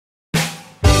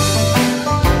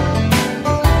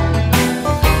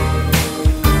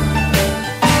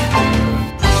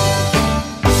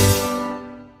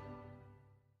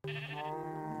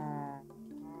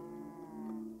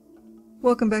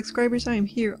Welcome back, subscribers. I am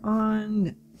here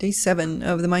on day 7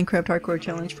 of the Minecraft Hardcore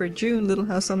Challenge for June, Little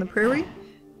House on the Prairie.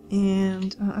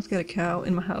 And I've got a cow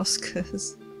in my house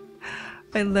because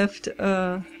I left,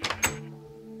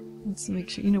 let's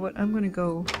make sure, you know what, I'm gonna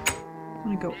go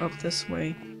up this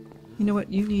way. You know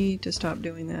what, you need to stop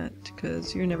doing that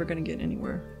because you're never gonna get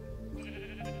anywhere.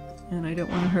 And I don't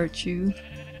want to hurt you.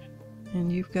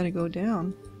 And you've got to go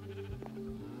down.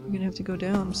 You're gonna have to go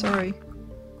down, I'm sorry.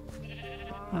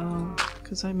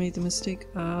 Because I made the mistake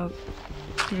of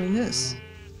doing this.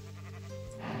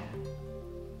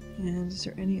 And is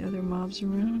there any other mobs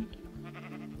around?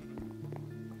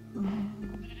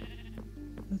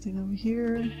 Nothing over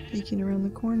here. Peeking around the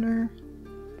corner.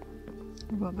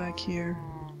 What about back here?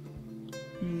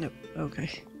 Nope.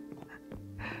 Okay.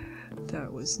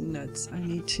 That was nuts. I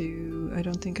need to... I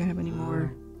don't think I have any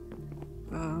more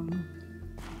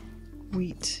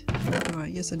wheat. Do I?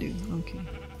 Yes I do. Okay.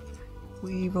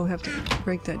 We will have to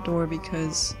break that door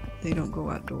because they don't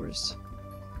go outdoors.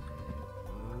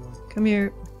 Come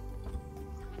here.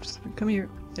 Come here.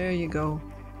 There you go.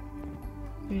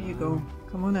 There you go.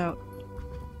 Come on out.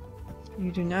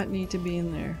 You do not need to be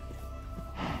in there.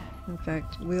 In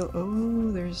fact, we'll...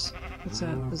 Oh, there's... What's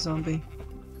that? A zombie.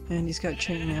 And he's got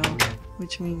chainmail,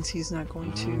 which means he's not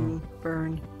going to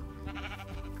burn.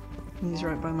 He's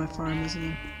right by my farm, isn't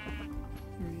he?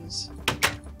 There he is.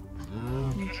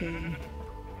 Okay.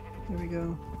 There we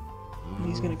go. And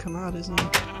he's gonna come out, isn't he?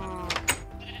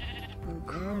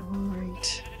 Okay,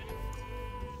 alright.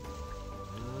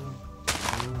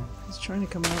 He's trying to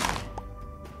come out.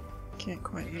 Can't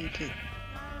quite make it.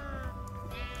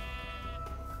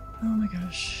 Oh my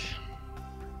gosh.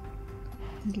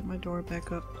 Get my door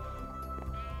back up.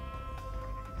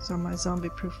 It's on my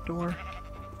zombie-proof door.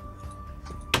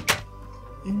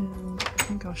 And I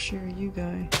think I'll share you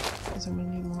guys, because I'm gonna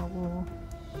need more wool.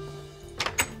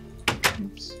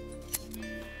 Oops.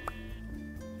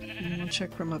 And we'll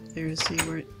check from up there to see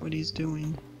what he's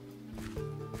doing.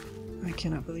 I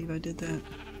cannot believe I did that.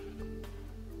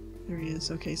 There he is.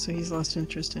 Okay, so he's lost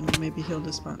interest in me. Maybe he'll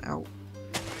just spawn out.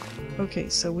 Okay,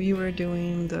 so we were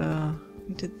doing the...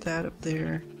 We did that up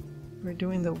there. We're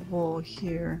doing the wool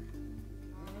here.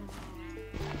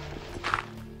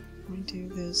 We do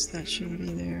this. That shouldn't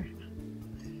be there.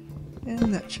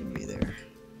 And that should be there.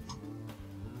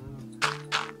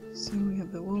 So we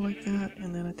have the wool like that,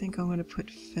 and then I think I'm going to put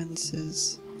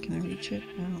fences. Can I reach it?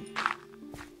 No.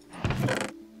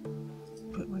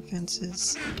 Put my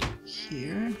fences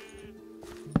here.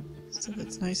 So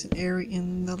that's nice and airy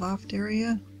in the loft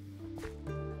area.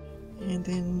 And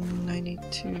then I need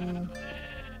to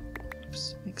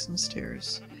make some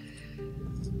stairs.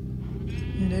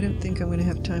 And I don't think I'm going to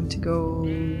have time to go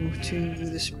to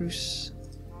the spruce.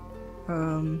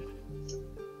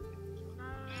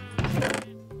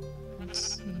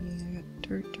 Let's see, I got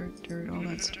dirt, all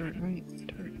that's dirt, right?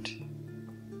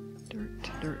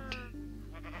 Dirt.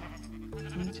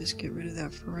 Let me just get rid of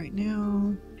that for right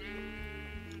now.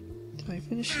 Did I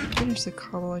finish the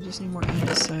cobble? I just need more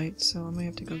andesite, so I may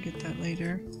have to go get that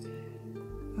later.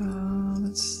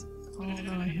 That's all that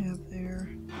I have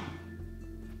there.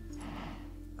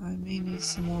 I may need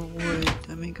some more wood.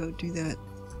 I may go do that.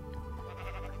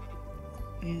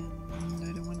 And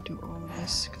I don't want to do all of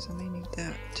this because I may need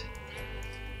that.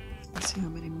 Let's see how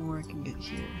many more I can get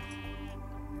here.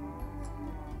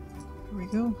 Here we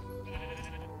go.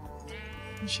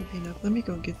 That should be enough. Let me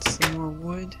go get some more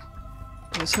wood.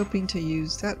 I was hoping to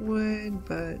use that wood,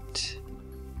 but...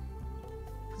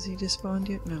 Has he despawned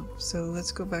yet? No. So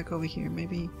let's go back over here.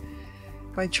 Maybe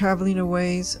by traveling a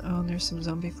ways... Oh, there's some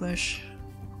zombie flesh.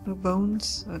 No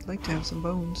bones? I'd like to have some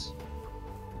bones.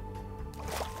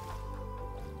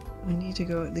 I need to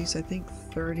go at least, I think,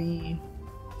 30...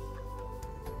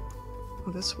 Oh,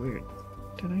 that's weird.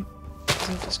 Did I? Is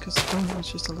that just because the bone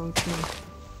was just a low tree?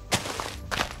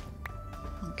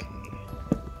 Okay.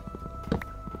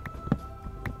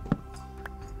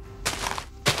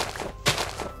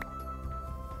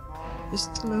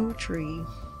 Just a low tree.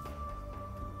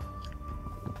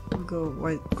 We'll go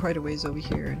quite a ways over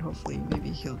here and hopefully maybe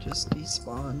he'll just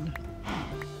despawn.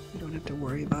 We don't have to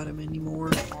worry about him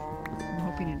anymore. I'm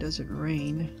hoping it doesn't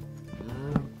rain.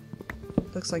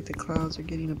 Looks like the clouds are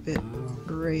getting a bit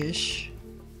grayish.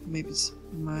 Maybe it's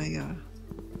my,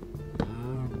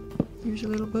 Here's a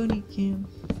little bunny can.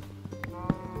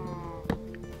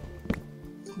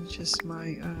 It's just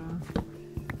my,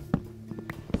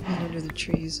 being under the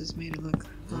trees has made it look a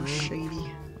little shady.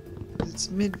 It's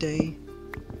midday.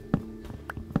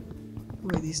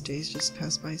 Boy, these days just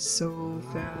pass by so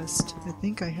fast. I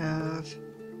think I have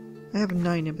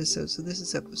 9 episodes, so this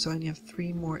is so I only have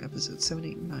 3 more episodes, 7,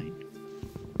 8, 9.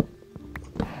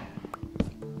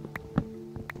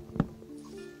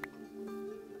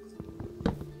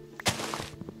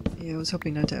 Yeah, I was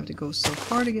hoping not to have to go so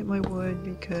far to get my wood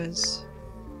because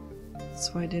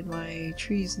that's why I did my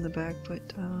trees in the back, but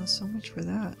so much for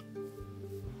that.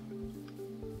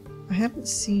 I haven't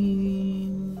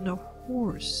seen a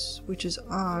horse, which is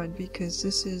odd because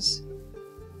this is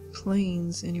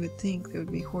plains and you would think there would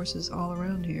be horses all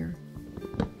around here.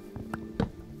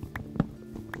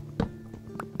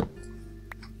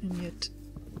 And yet,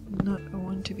 not a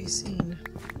one to be seen.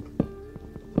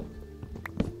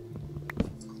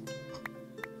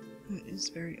 That is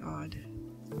very odd.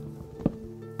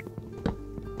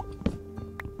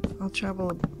 I'll travel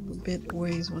a bit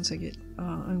ways once I get,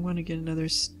 I want to get another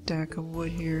stack of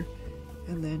wood here,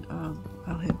 and then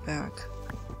I'll head back.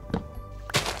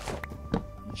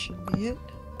 That should be it.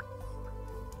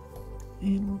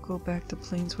 And we'll go back to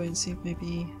Plainsway and see if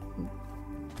maybe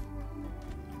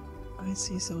I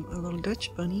see a little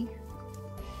Dutch bunny.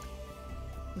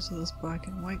 Those are those black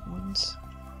and white ones.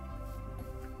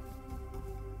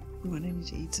 Ooh, and I need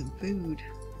to eat some food.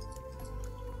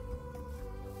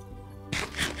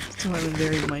 Still haven't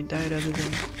varied my diet other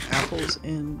than apples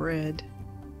and bread.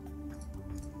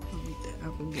 I'll eat the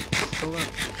apple and get full up.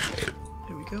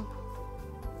 There we go.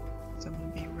 So I'm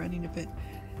going to be running a bit.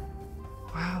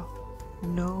 Wow.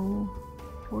 No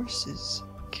horses.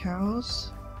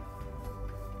 Cows.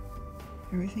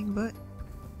 Everything but.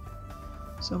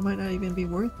 So it might not even be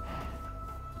worth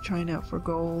trying out for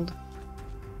gold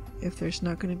if there's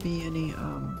not going to be any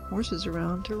horses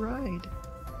around to ride.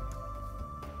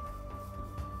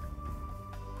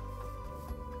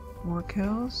 More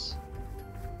cows.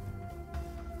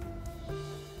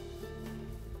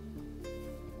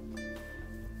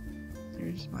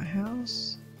 There's my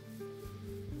house.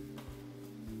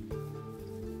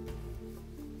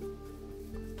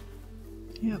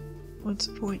 Yep. What's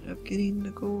the point of getting the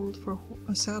gold for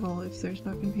a saddle if there's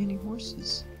not going to be any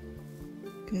horses?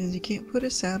 Because you can't put a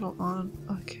saddle on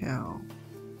a cow.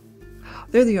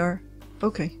 There they are.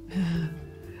 Okay.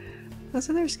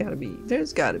 So there's gotta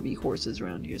be horses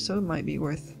around here, so it might be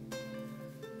worth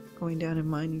going down and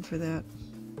mining for that.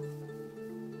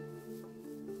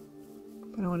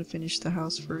 But I want to finish the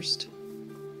house first.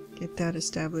 Get that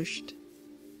established.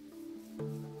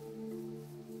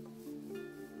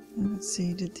 And let's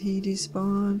see, did he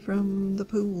despawn from the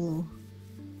pool?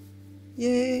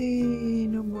 Yay!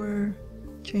 No more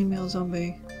chainmail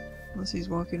zombie. Unless he's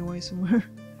walking away somewhere.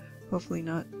 Hopefully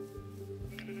not.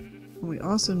 We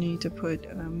also need to put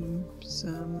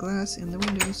some glass in the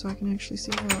window so I can actually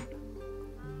see out.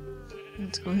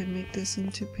 Let's go ahead and make this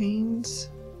into panes.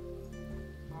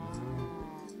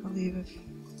 I'll leave a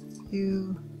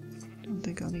few. Don't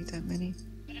think I'll need that many.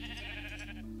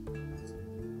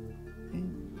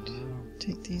 And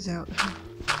take these out.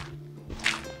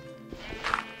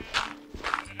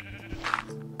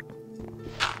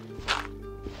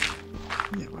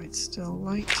 That way it's still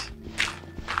light.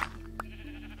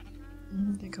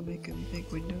 I think I'll make them big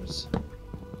windows.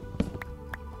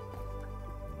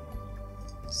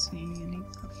 Let's see, I need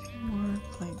a few more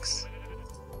planks.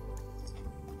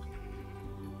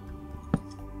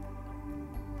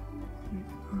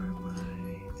 Where are my...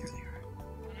 There they are.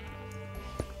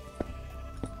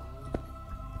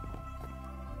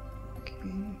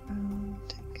 Okay, I'll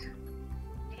take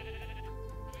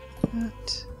that.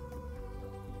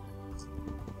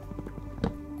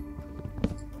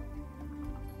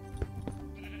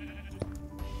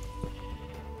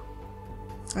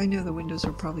 I know the windows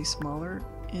are probably smaller,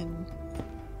 and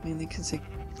mainly because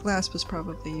glass was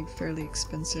probably a fairly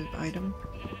expensive item,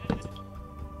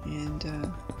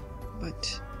 and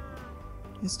but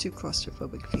it's too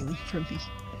claustrophobic feeling for me,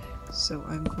 so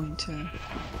I'm going to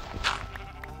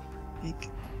make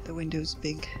the windows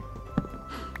big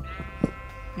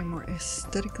and more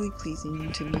aesthetically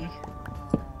pleasing to me.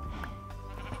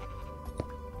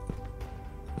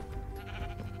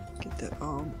 Get that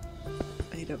all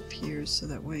made up here so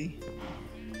that way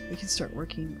we can start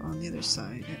working on the other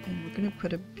side. And we're going to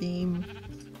put a beam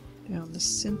down the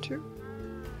center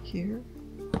here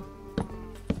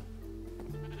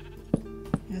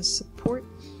as support.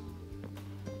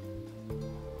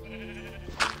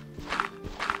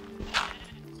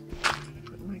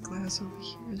 Put my glass over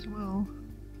here as well.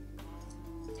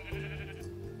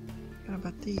 How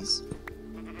about these?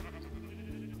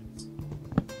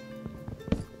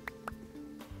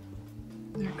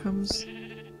 There comes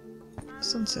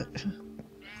sunset.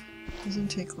 Doesn't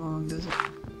take long, does it?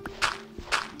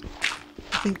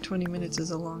 I think 20 minutes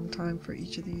is a long time for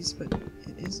each of these, but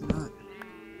it is not.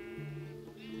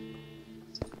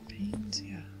 Panes,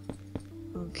 yeah.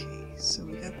 Okay, so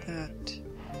we got that.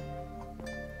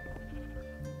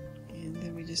 And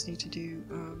then we just need to do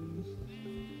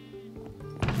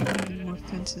Any more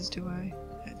fences do I?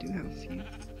 I do have a few.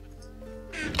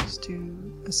 Let's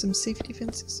do some safety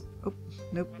fences. Oh,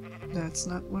 nope. That's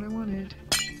not what I wanted.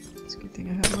 It's a good thing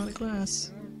I have a lot of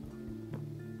glass.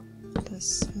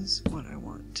 This is what I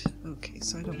want. Okay,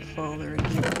 so I don't fall there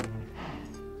again.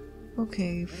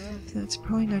 Okay, that's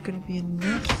probably not going to be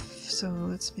enough, so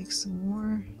let's make some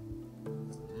more.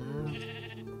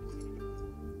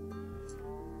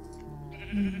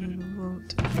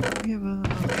 We have a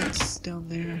fence down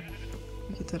there.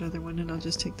 We get that other one, and I'll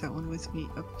just take that one with me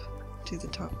up to the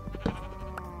top.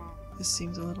 This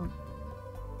seems a little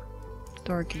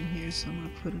dark in here, so I'm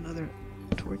going to put another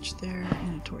torch there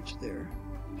and a torch there.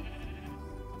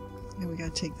 And we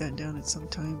gotta take that down at some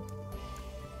time.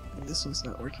 And this one's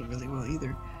not working really well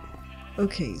either.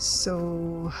 Okay,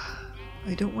 so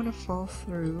I don't want to fall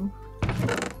through.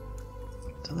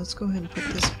 So let's go ahead and put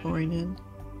this flooring in.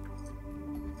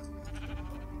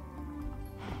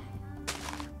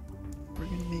 We're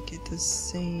gonna make it the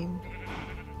same.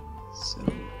 So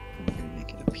we're gonna make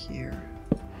it up here.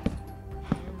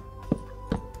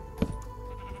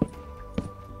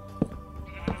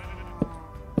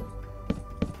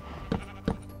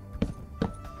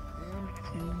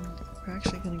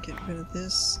 Get rid of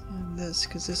this and this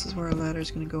because this is where our ladder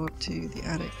is going to go up to the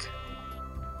attic.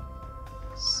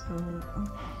 So,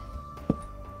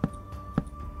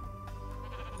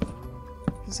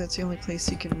 because that's the only place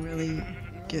you can really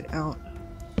get out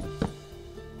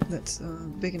that's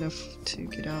big enough to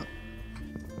get out.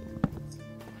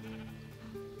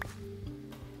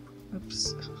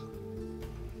 Oops.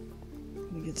 I'm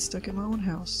gonna get stuck in my own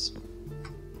house.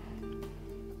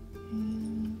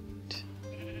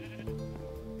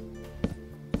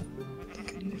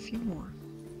 More.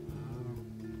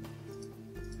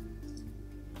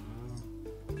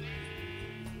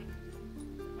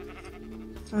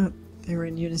 Oh, they were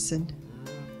in unison.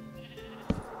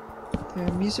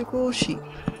 They're musical sheep.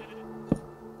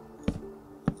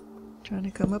 Trying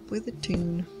to come up with a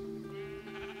tune.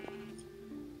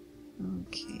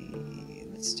 Okay,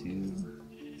 let's do...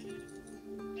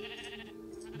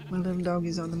 My little dog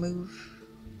is on the move.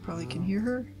 Probably can hear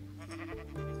her.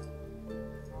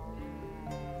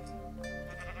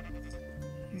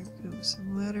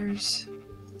 Some letters.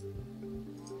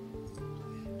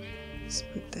 Let's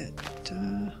put that,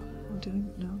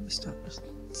 no,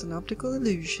 it's an optical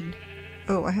illusion.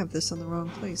 Oh, I have this on the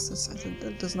wrong place.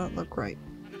 That does not look right.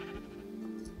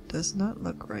 Does not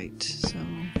look right. So,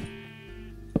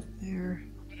 there,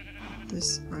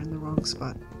 this are in the wrong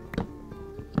spot.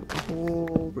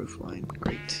 Whole roof line.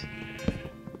 Great.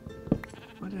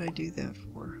 What did I do that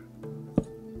for?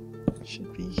 It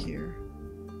should be here.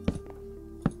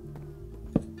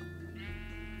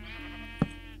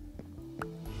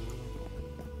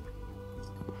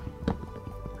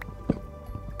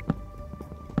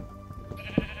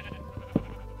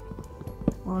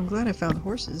 Well, I'm glad I found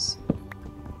horses.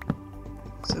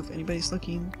 So if anybody's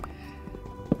looking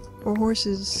for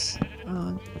horses,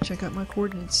 check out my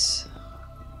coordinates.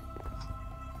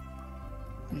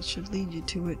 It should lead you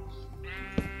to it.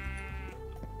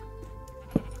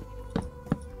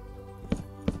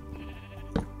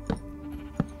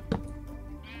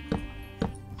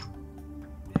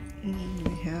 And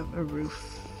we have a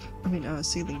roof.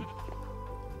 Ceiling.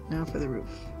 Now for the roof.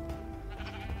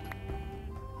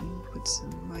 Put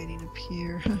some lighting up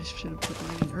here. I should have put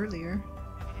lighting earlier.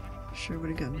 Sure would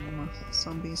have gotten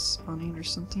zombies spawning or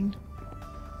something.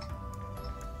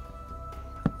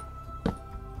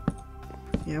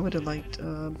 Yeah, I would have liked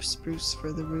spruce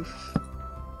for the roof.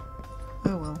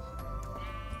 Oh well.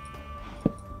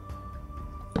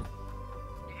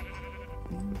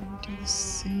 I'm gonna do the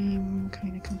same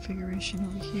kind of configuration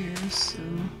over here. So,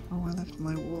 oh, I left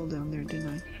my wool down there, didn't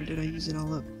I? Or did I use it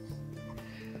all up?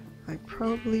 I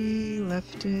probably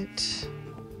left it.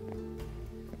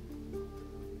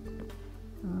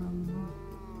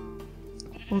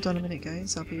 Hold on a minute,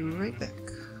 guys. I'll be right back.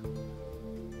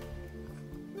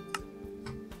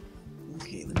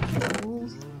 Okay, let me roll.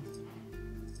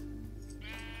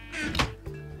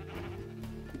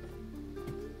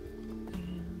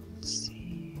 And let's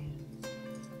see.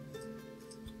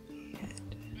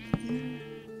 Head there.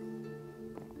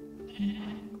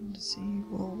 And let's see.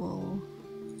 Wool.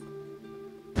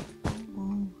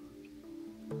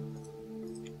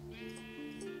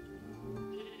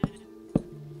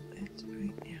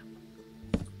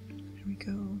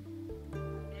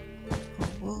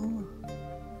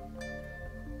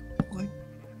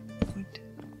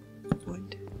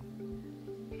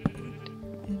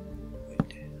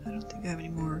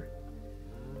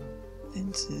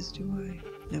 Do I?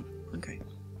 Nope. Okay.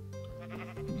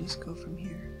 I'll just go from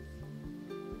here.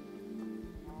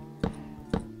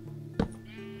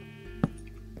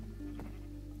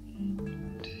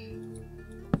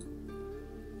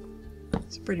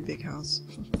 a pretty big house.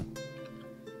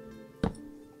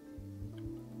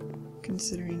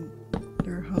 Considering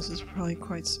their house is probably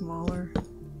quite smaller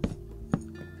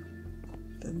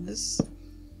than this.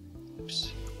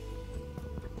 Oops.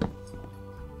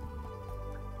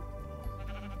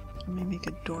 I may make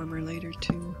a dormer later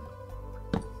too.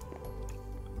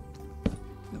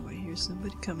 Oh, I hear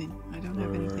somebody coming. I don't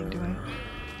have anything, do I?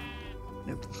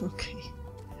 Nope. Okay.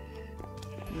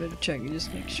 I better check and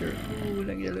just make sure. Oh, did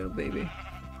I get a little baby?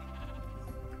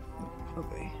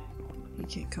 Okay. He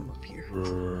can't come up here.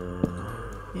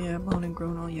 Yeah, moan and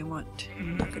groan all you want. You're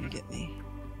not gonna get me.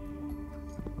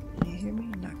 You hear me?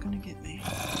 You're not gonna get me.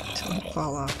 Until I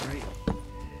fall off, right?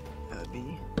 That would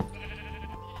be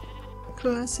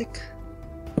classic.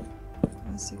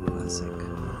 Classic, classic.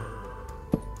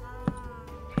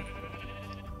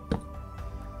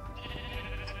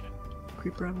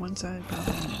 Creeper on one side,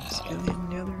 skelly on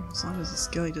the other. As long as the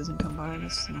skelly doesn't come by,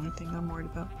 that's the only thing I'm worried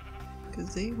about.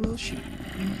 Because they will shoot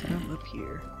me from up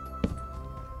here.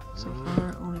 So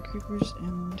far, only creepers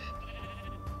and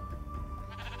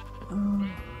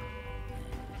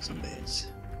some beds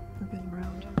have been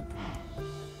around.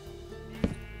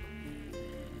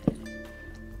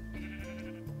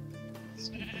 Let's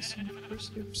do this one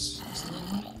first. Oops, that's the wrong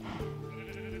one.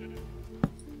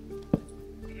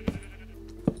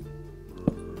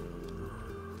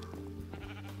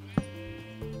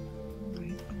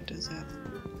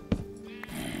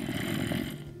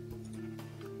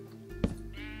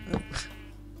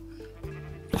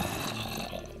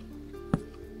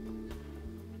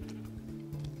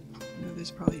 There's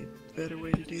probably a better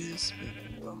way to do this,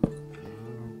 but well,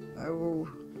 I will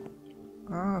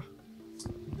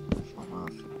fall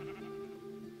off.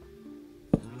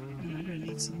 And I'm gonna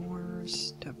need some more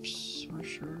steps for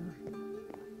sure,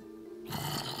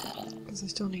 because I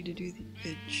still need to do the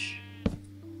edge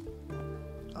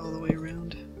all the way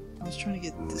around. I was trying to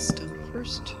get this done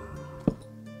first.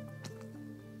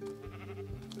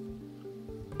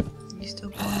 You still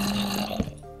playing?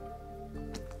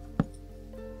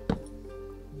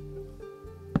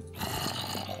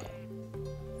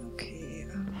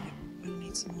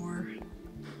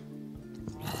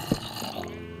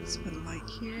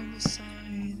 Here on this side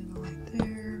and a light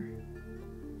there.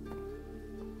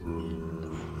 And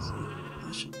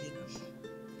that should be enough.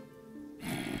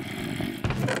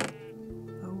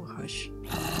 Oh, hush.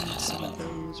 I need some of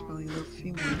those, probably a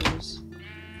few more of those.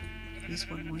 At least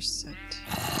one more set.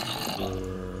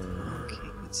 Okay,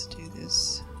 let's do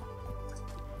this.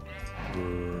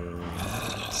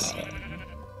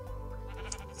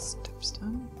 Steps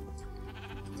done.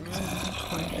 Because I need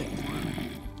quite a bit more.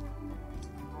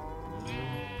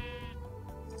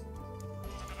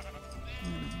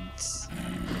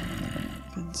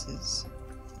 Fences.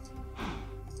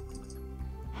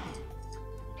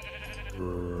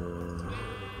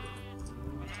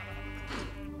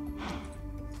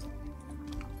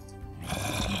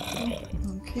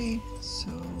 Okay, so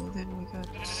then we got,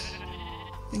 I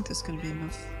think that's gonna be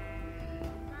enough,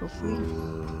 hopefully.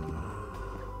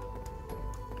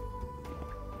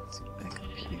 Let's get back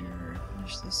up here,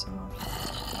 finish this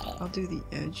off. I'll do the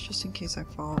edge just in case I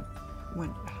fall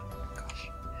when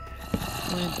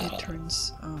it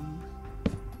turns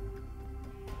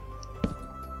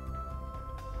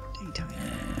daytime.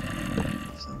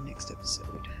 So next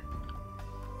episode.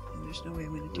 And there's no way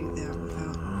I'm going to do that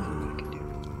without knowing what I can do.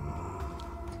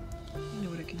 You know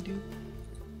what I can do?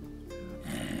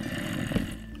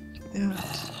 Do that.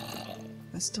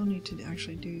 I still need to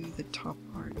actually do the top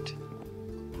part.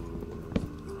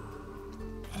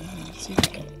 Let's see if I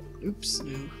can. Oops,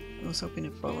 no. I was hoping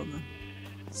to fall on the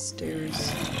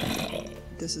stairs.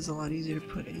 This is a lot easier to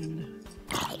put in.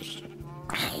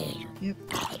 Yep,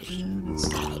 and it's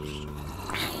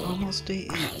almost day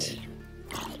 8.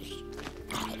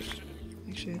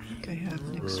 Actually, I think I have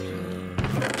an extra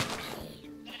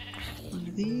one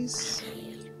of these.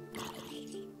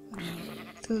 I don't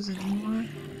need those anymore.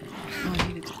 Oh, I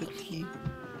needed to put the.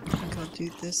 I think I'll do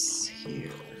this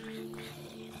here.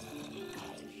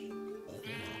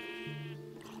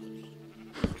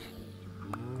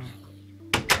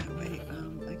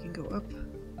 Up,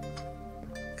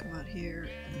 come out here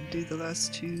and do the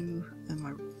last 2 and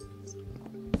my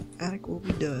attic will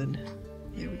be done.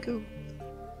 There we go.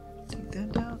 Take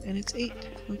that down and it's 8.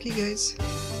 Okay guys.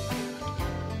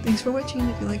 Thanks for watching.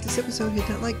 If you like this episode, hit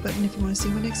that like button. If you want to see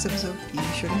my next episode, be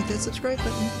sure to hit that subscribe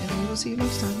button and we will see you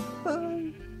next time. Bye!